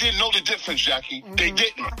Guyanese. They didn't know the difference, Jackie. Mm-hmm. They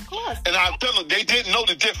didn't. Of course. And I tell them, they didn't know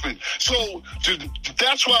the difference. So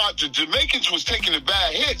that's why the Jamaicans was taking the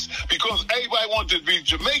bad hits, because everybody wanted to be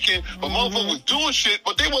Jamaican, but motherfuckers was doing shit,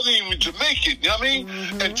 but they wasn't even Jamaican. You know what I mean?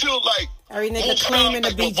 Mm-hmm. Until like, every nigga claiming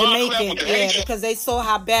to be Jamaican, because they saw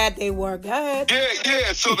how bad they were. Go ahead.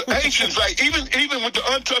 Yeah. So the Haitians, like, even with the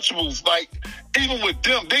Untouchables, like, even with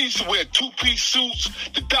them, they used to wear two-piece suits,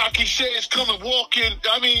 the Docky shades coming, walking.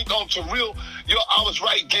 I mean, to real, I was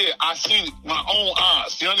right there. I seen it with my own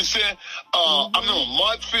eyes. You understand? I remember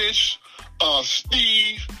Mudfish,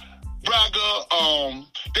 Steve, Braga.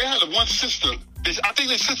 They had one sister. I think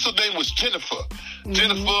their sister's name was Jennifer. Mm-hmm.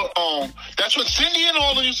 Jennifer, that's when Cindy and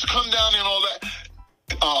all them used to come down and all that.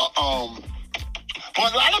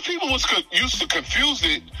 But a lot of people used to confuse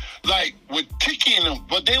it, like, with Tiki and them,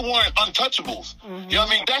 but they weren't Untouchables. Mm-hmm. You know what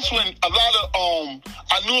I mean? That's when a lot of,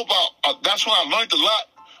 I knew about, that's when I learned a lot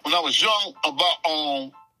when I was young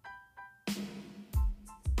about,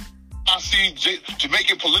 I see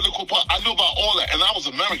Jamaican political part. I knew about all that, and I was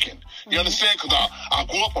American. You understand? Because I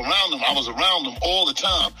grew up around them. I was around them all the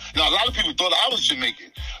time. You know, a lot of people thought I was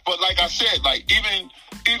Jamaican. But like I said, like, even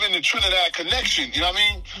the Trinidad connection, you know what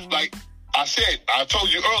I mean? Mm-hmm. Like I said, I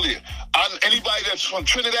told you earlier, anybody that's from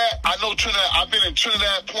Trinidad, I know Trinidad. I've been in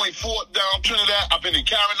Trinidad, Point Fort, down Trinidad. I've been in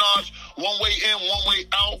Carenage, one way in, one way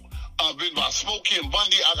out. I've been by Smokey and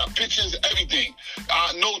Bundy. I got pictures, everything.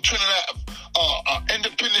 I know Trinidad,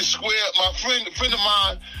 Independence Square. My friend of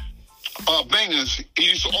mine, Bangers, he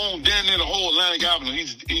used to own down there the whole Atlantic Avenue.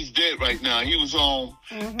 He's dead right now. He was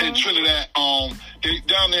in Trinidad.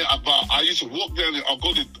 Down there, I used to walk down there. I'll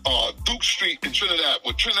go to Duke Street in Trinidad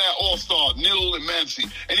with Trinidad All-Star, Neil and Mancy.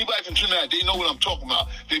 Anybody from Trinidad, they know what I'm talking about.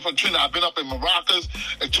 They from Trinidad. I've been up in Maracas,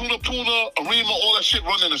 and Tuna, Arima, all that shit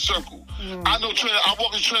run in a circle. I know Trinidad. I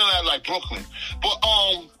walk in Trinidad like Brooklyn. But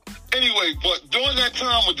anyway, but during that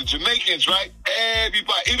time with the Jamaicans, right?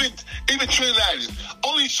 Everybody, even Trinidadians,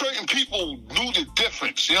 only certain people knew the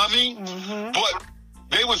difference. You know what I mean? Mm-hmm. But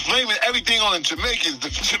they was blaming everything on the Jamaicans. The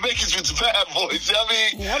Jamaicans was bad boys. You know what I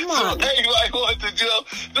mean? Yeah, so everybody wanted to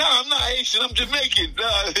I'm not Haitian. I'm Jamaican.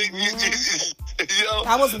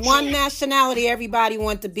 That was one nationality everybody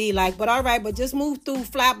wanted to be like. But all right, but just move through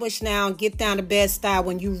Flatbush now and get down to Bed-Stuy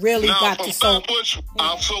when you really got to Flatbush.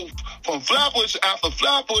 So from Flatbush, after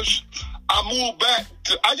Flatbush, I moved back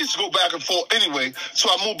to, I just go back and forth anyway. So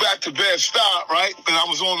I moved back to Bed-Stuy, right? And I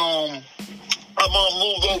was on, I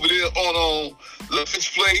moved over there on Lefferts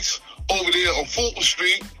Place, over there on Fulton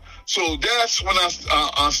Street. So that's when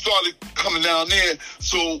I started coming down there.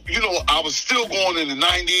 So, you know, I was still going in the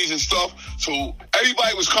 90s and stuff. So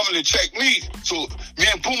everybody was coming to check me. So me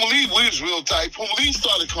and Puma Lee, we was real tight. Puma Lee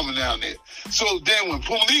started coming down there. So then when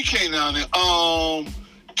Puma Lee came down there,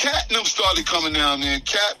 Cat and them started coming down there.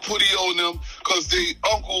 Cat, Putty-O and them, because they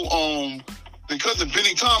uncle, their cousin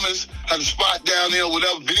Benny Thomas had a spot down there or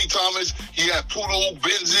whatever. Benny Thomas, he had Poodle,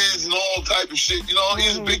 Benzes, and all type of shit. You know,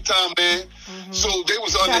 he's a big time man. Mm-hmm. So they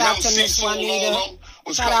was under him, Cecil, and all of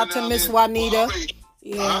them. Shout out to Miss Juanita.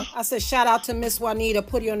 Yeah, I said shout out to Miss Juanita.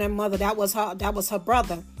 Put on that mother. That was her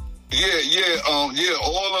brother. Benny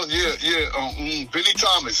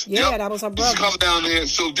Thomas. Yeah, that was her brother. He's come down there.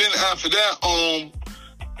 So then after that,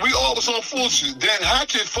 we all was on Full Street. Then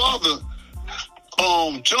Hatchet's father,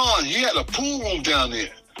 John, he had a pool room down there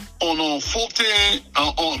on Fulton,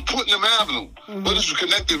 on Putnam Avenue. Mm-hmm. But this was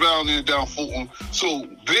connected around there down Fulton. So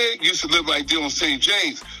Big used to live right there on St.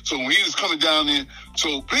 James. So when he was coming down there,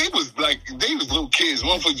 so Big was like, they was little kids.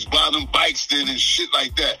 Motherfuckers buy them bikes then and shit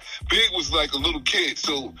like that. Big was like a little kid.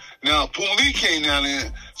 So now Puma Lee came down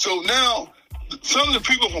there. So now some of the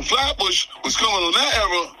people from Flatbush was coming on that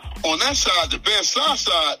era on that side, the Bed-Stuy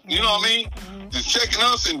side, you know what I mean? Just checking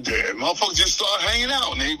us, and there, motherfuckers just started hanging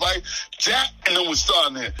out, and everybody, Jack and them was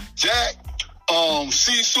starting there. Jack,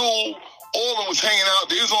 Cecil, all of them was hanging out.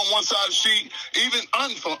 They was on one side of the street. Even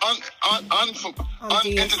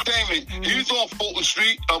Entertainment, he was on Fulton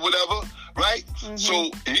Street or whatever, right? So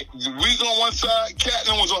we was on one side, Cat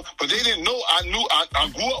and them was on, but they didn't know. I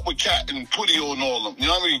grew up with Cat and Putio and all of them. You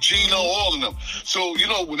know what I mean? Gino, all of them. So, you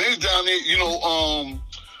know, when they was down there, you know,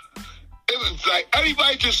 it was like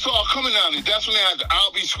everybody just started coming down there. That's when they had the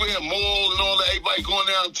Albee Square Mall and all that. Everybody going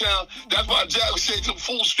downtown. That's why Jack would say to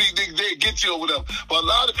Full Street, they'd get you or whatever. But a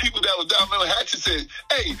lot of people that were down there, Hatchet said,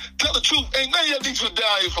 hey, tell the truth. Ain't none of y'all niggas were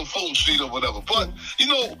down here from Fulton Street or whatever. But, you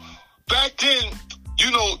know, back then,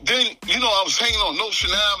 I was hanging on Notion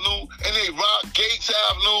Avenue, and they rock Gates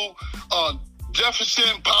Avenue,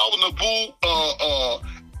 Jefferson, Power Naboo,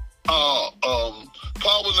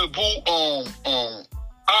 Power Naboo,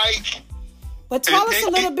 Ike. But tell us a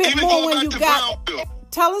little bit more when you got.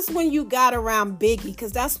 Tell us when you got around Biggie,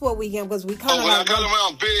 because that's what we get. Because we kind of when I got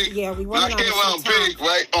around Big. Yeah, we when I came around Big,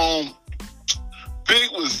 right? Big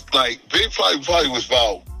was like Big probably was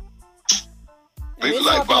about. We're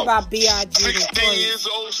talking about B.I.G. 16 years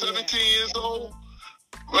old, 17 years old.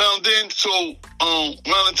 Around then, so around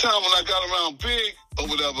the time when I got around Big or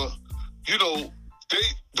whatever, you know,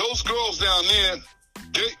 those girls down there.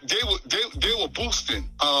 They were boosting.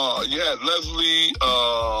 You had Leslie,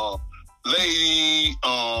 Lady,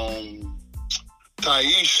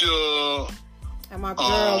 Taisha, and my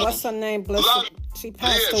girl, what's her name? She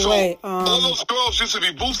passed away. So all those girls used to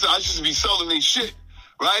be boosting. I used to be selling their shit,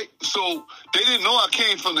 right? So they didn't know I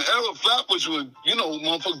came from the era of Flatbush with, you know,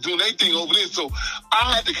 motherfuckers doing their thing over there. So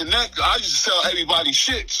I had to connect. I used to sell everybody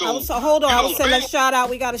shit. So hold on. I was saying, let's shout out.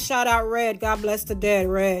 We got to shout out Red. God bless the dead,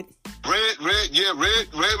 Red. Red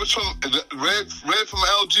was from Red from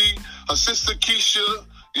LG. Her sister Keisha,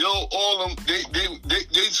 you know, all of them. They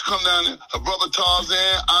used to come down there. Her brother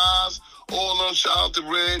Tarzan, Oz, all of them. Shout out to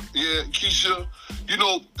Red, yeah, Keisha. You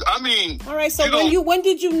know, I mean. All right. So when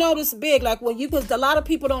did you notice Big? Like because a lot of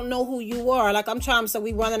people don't know who you are. Like I'm trying to say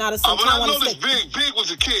we running out of some time. I noticed Big was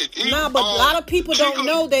a kid. But a lot of people don't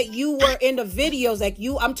know that you were in the videos. Like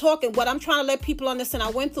I'm talking. What I'm trying to let people understand.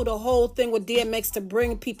 I went through the whole thing with DMX to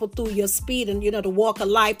bring people through your speed and the walk of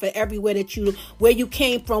life and everywhere where you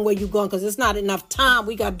came from, where you going. Because it's not enough time.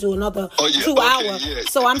 We got to do another 2 hours. Yeah,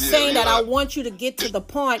 so I'm saying that I want you to get to the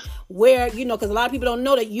point where because a lot of people don't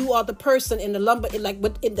know that you are the person in the lumber. Like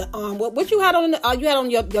in the what you had on you had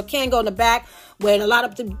on your Kango in the back, where a lot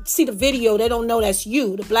of them see the video, they don't know that's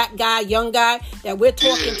you, the black guy, young guy that we're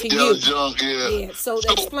talking to you. Young, yeah. So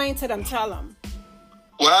explain to them, tell them.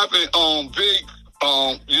 What happened? Big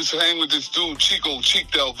used to hang with this dude Chico Cheek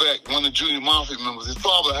Delvec, one of the Junior Mafia members. His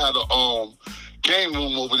father had a game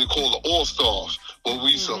room over there called the All Stars, where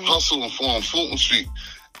we used to hustle and form Fulton Street.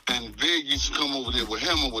 And Big used to come over there with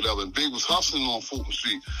him or whatever. And Big was hustling on Fulton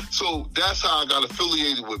Street. So that's how I got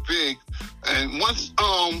affiliated with Big. And once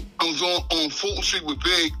I was on Fulton Street with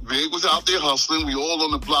Big was out there hustling. We all on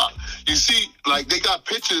the block. You see, like, they got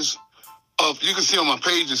pictures of, you can see on my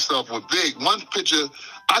page and stuff with Big. One picture,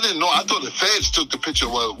 I didn't know. I thought the feds took the picture.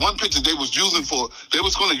 Well, one picture they was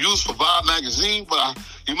going to use for Vibe magazine. But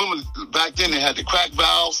you remember back then they had the crack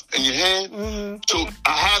valves in your hand? So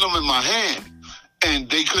I had them in my hand. And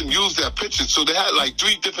they couldn't use that picture. So they had like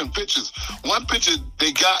 3 different pictures. One picture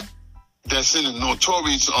they got that's in the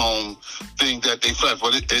Notorious thing that they flashed,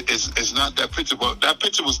 but it's not that picture. But that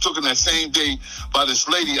picture was taken that same day by this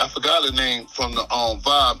lady, I forgot her name, from the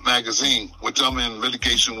Vibe magazine, which I'm in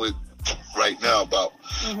litigation with right now about.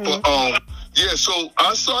 But yeah, so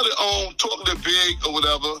I started talking to Big or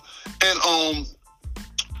whatever, and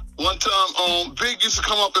one time, Big used to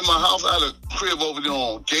come up in my house. I had a crib over there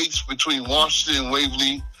on Gates between Washington and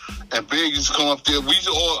Waverly. And Big used to come up there. We used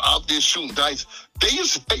to all out there shooting dice. They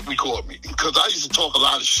used to tape record me because I used to talk a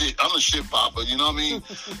lot of shit. I'm a shit popper, you know what I mean?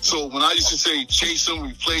 So when I used to say chase them,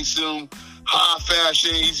 replace them, high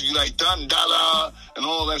fashion, he used to be like dun da da and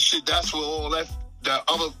all that shit. That's where all that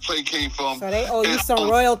other play came from. So they owe you some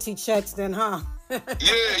royalty checks then, huh?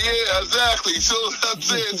 Yeah, exactly. So I'm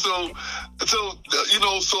saying, so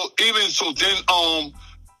then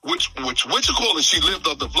which you call it? She lived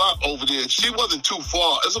up the block over there. She wasn't too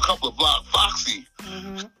far. It's a couple of blocks, Foxy.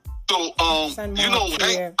 So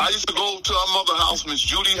I used to go to our mother house, Miss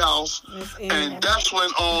Judy house, and that's when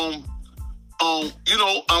I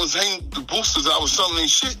was hanging the boosters. I was selling their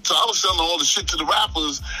shit, so I was selling all the shit to the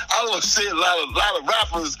rappers. I was saying a lot of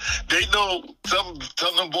rappers. They know some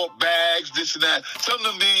of them bought bags, this and that. Some of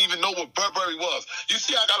them didn't even know what Burberry was. You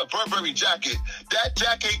see, I got a Burberry jacket. That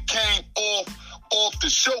jacket came off off the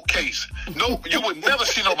showcase. No, you would never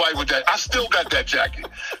see nobody with that. I still got that jacket.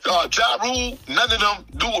 Ja Rule, none of them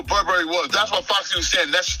knew what Burberry was. That's why Foxy was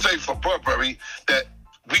saying that's safe for Burberry, that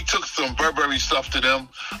we took some Burberry stuff to them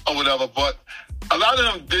or whatever, but a lot of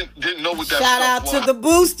them didn't know what that Shout stuff out was. to the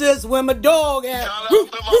boosters where my dog at. Shout out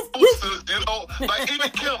to my boosters, you know. Like even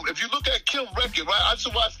Kim, if you look at Kim record, right? I used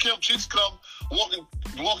to watch Kim. She's come walking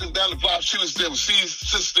down the block. She was there with C's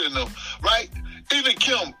sister and them, right? Even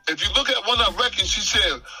Kim, if you look at one of her records, she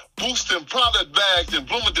said boosting product bags in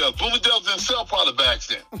Bloomingdale's. Bloomingdale's didn't sell product bags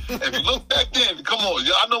then. If you look back then, come on,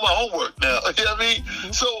 I know my homework now. You know what I mean?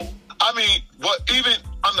 So, I mean, but even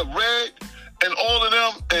on the Red and all of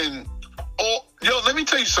them and all, let me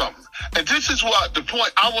tell you something. And this is what the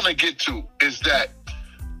point I want to get to is that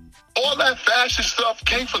all that fashion stuff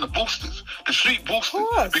came from the boosters, the street boosters,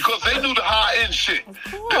 because they knew the high-end shit.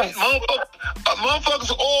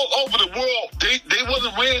 Motherfuckers all over the world, they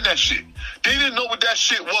wasn't wearing that shit. They didn't know what that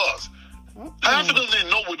shit was. Half of them didn't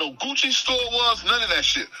know what no Gucci store was, none of that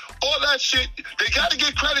shit. All that shit, they got to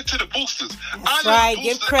give credit to the boosters. That's right,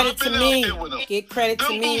 give credit to me. Give credit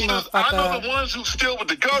to me, motherfucker. I know the ones who still with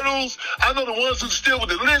the girdles. I know the ones who still with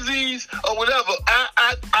the Lizzies or whatever.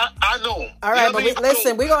 I know them. All right, but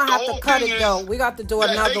listen, we're going to have to cut it, though. We got to do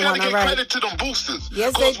another one, all right? They got to give credit to them boosters.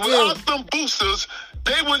 Yes, they do. Because without them boosters,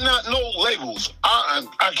 they would not know labels.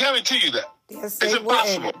 I guarantee you that. Yes, they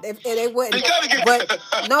wouldn't. They wouldn't. They gotta get but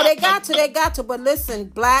no, they got to. But listen,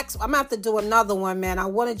 blacks, I'm gonna have to do another one, man. I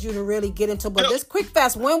wanted you to really get into. But this quick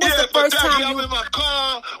fast. When was the first time you? I'm in my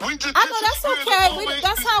car. We just I know that's okay.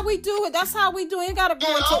 That's how we do it. That's how we do it. You gotta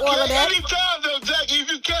go into all of that. Anytime though, Jackie,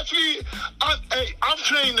 if you catch me, I'm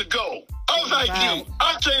trained to go. I was like you.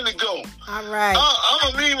 I'm trained to go. All right.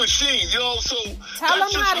 I'm a mean machine, So tell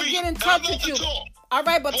them how to get in touch with you. All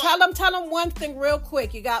right, but tell them one thing real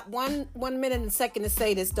quick. You got 1 minute and a second to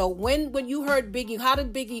say this though. When you heard Biggie, how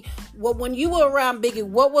did Biggie? Well, when you were around Biggie,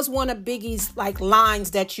 what was one of Biggie's like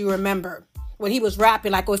lines that you remember when he was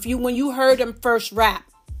rapping? Like when you heard him first rap.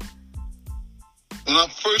 When I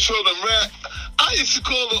first heard him rap, I used to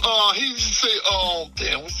call him. He used to say,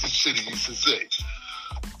 damn, what's the shit he used to say?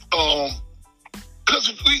 Cause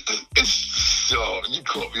you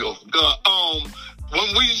caught me off guard.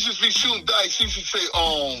 When we used to be shooting dice, he used to say,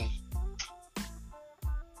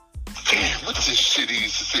 damn, what's this shit he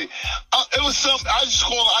used to say? It was something, I used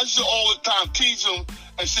to all the time tease him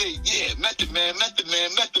and say, yeah, Method Man. Not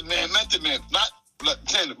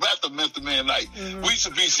saying the rapper Method Man, like, we used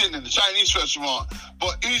to be sitting in the Chinese restaurant,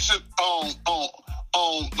 but he used to, I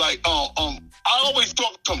always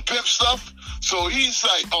talk some pimp stuff, so he's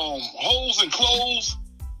like, hoes and clothes.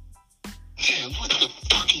 Damn, what the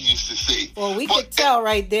fuck he used to say? Well, we could tell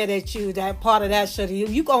right there that part of that shit.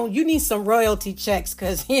 You need some royalty checks,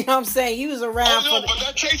 cause you know what I'm saying. You was around. But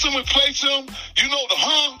that takes him and plays him. You know the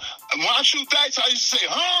when I shoot dice, I used to say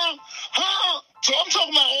So I'm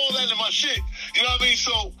talking about all that in my shit. You know what I mean?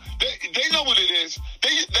 So they know what it is.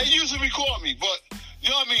 They usually record me, but you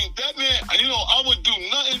know what I mean. That man, I wouldn't do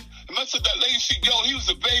nothing. And mess up that lady. He was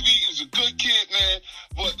a baby. He was a good kid, man.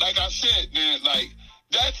 But like I said, man, like.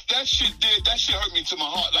 That shit hurt me to my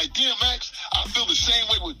heart. Like DMX, I feel the same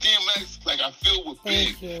way with DMX like I feel with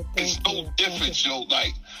Big. It's no difference, yo.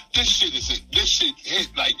 Like this shit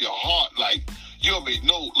hit like your heart. Like you already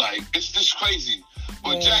know. Like it's just crazy.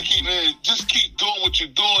 But Jackie, man, just keep doing what you're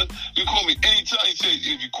doing. You call me anytime. You say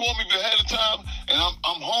if you call me ahead of time and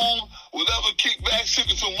I'm home, whatever, kick back,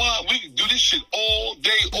 sipping some wine, we can do this shit all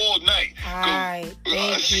day, all night. All right,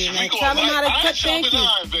 thank you. Man, tell them how to cut. Thank you.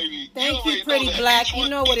 Thank you, Pretty Black. You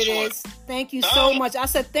know what it is. Thank you so much. I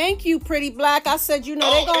said thank you, Pretty Black. I said they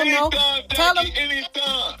gonna know. Tell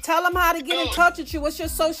them how to get in touch with you. What's your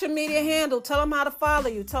social media handle? Tell them how to follow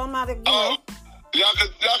you. Tell them how to. Y'all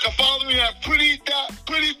can follow me at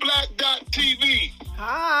pretty.black.tv.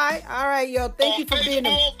 All right, yo. Thank you for being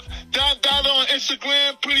there. Dot on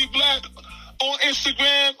Instagram, Pretty Black on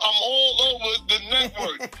Instagram. I'm all over the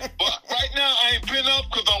network. But right now, I ain't been up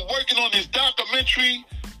because I'm working on this documentary,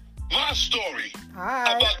 My Story,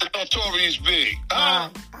 about the Notorious Big.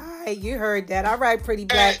 All right, you heard that. All right, Pretty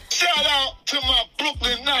Black. And shout out to my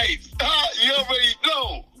Brooklyn Knights. You already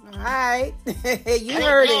know. All right. You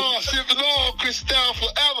heard it. Sipping on Cristal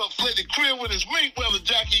forever. Play the crib with his Mayweather,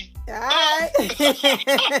 Jackie. All right.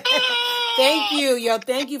 Thank you, yo.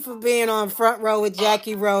 Thank you for being on Front Row with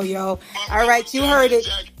Jackie Rowe, yo. All right, you heard it.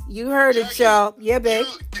 You heard it, y'all. Yeah, babe.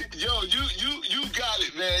 You got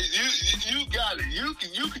it, man. You got it. You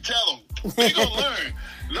can tell them. They gonna learn.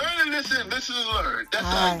 Learn and listen and learn. That's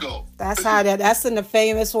how it go. That's in the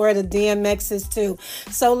famous word of DMX's too.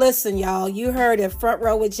 So listen, y'all. You heard it. Front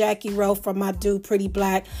Row with Jackie Rowe from my dude, Pretty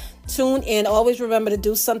Black. Tune in. Always remember to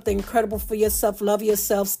do something incredible for yourself. Love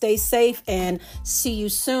yourself. Stay safe and see you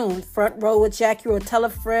soon. Front Row with Jackie Rowe. Tell a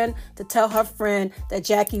friend to tell her friend that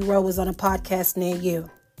Jackie Rowe is on a podcast near you.